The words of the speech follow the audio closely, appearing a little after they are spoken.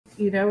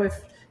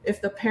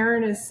If the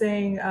parent is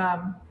saying,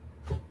 I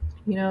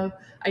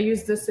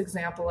use this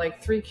example,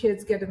 like 3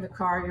 kids get in the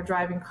car, you're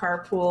driving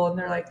carpool, and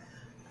they're like,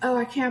 oh,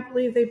 I can't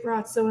believe they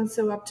brought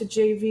so-and-so up to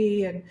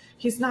JV, and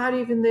he's not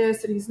even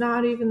this, and he's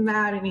not even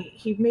that, and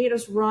he made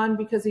us run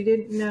because he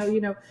didn't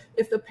know,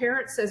 if the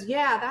parent says,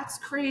 yeah, that's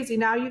crazy,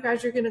 now you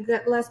guys are going to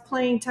get less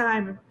playing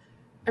time.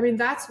 I mean,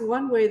 that's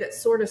one way that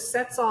sort of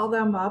sets all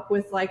them up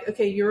with like,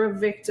 okay, you're a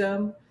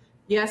victim.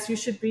 Yes, you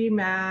should be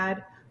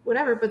mad,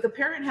 whatever. But the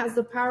parent has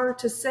the power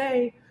to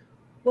say,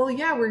 well,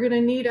 yeah, we're going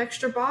to need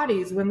extra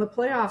bodies when the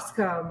playoffs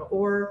come,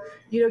 or,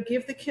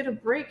 give the kid a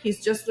break.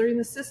 He's just learning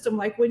the system.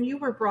 Like when you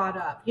were brought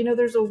up,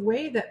 there's a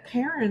way that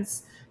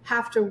parents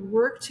have to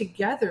work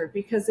together,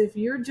 because if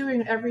you're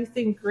doing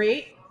everything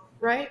great,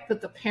 right,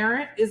 but the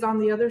parent is on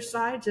the other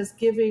side just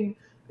giving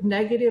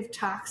negative,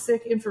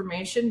 toxic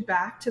information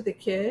back to the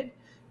kid,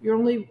 you're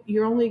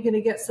only going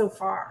to get so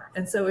far.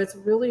 And so it's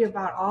really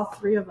about all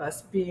 3 of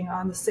us being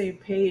on the same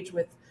page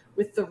with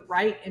the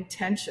right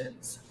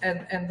intentions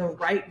and the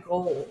right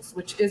goals,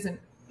 which isn't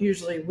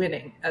usually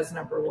winning as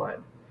number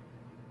 1.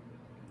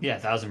 Yeah,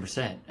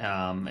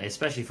 1,000%.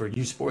 Especially for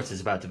youth sports,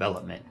 it's about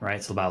development, right?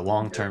 It's about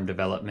long-term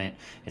development.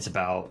 It's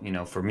about,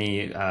 for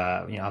me,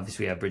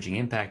 obviously we have Bridging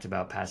Impact,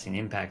 about passing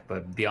impact,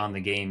 but beyond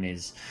the game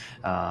is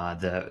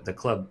the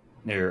club,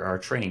 our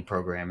training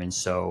program. And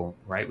so,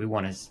 right, we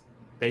want to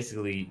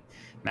basically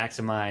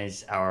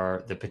maximize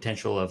the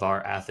potential of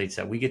our athletes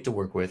that we get to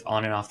work with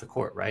on and off the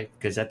court, right?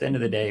 Because at the end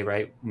of the day,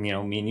 right, me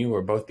and you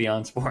are both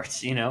beyond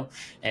sports, and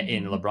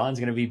LeBron's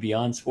going to be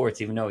beyond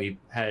sports, even though he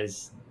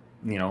has,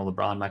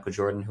 LeBron, Michael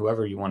Jordan,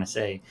 whoever you want to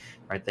say,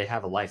 right, they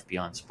have a life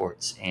beyond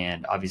sports.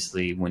 And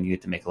obviously when you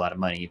get to make a lot of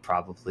money,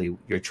 probably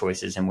your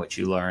choices and what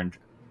you learned,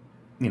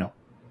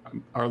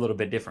 are a little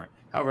bit different.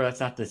 However, that's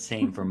not the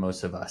same for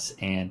most of us.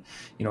 And,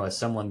 as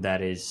someone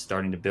that is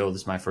starting to build,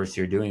 this is my first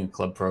year doing a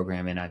club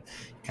program, and I've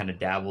kind of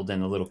dabbled in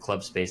the little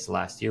club space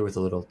last year with a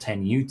little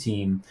 10U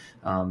team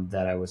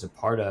that I was a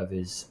part of,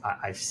 is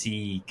I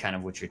see kind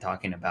of what you're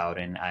talking about.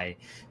 And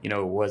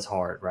it was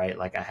hard, right?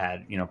 Like I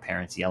had,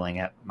 parents yelling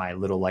at my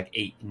little like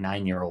 8 and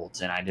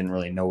 9-year-olds, and I didn't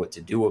really know what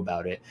to do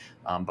about it.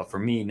 But for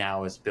me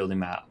now is building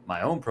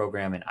my own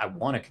program, and I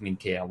want to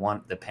communicate. I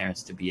want the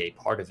parents to be a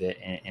part of it,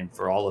 and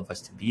for all of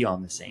us to be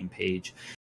on the same page.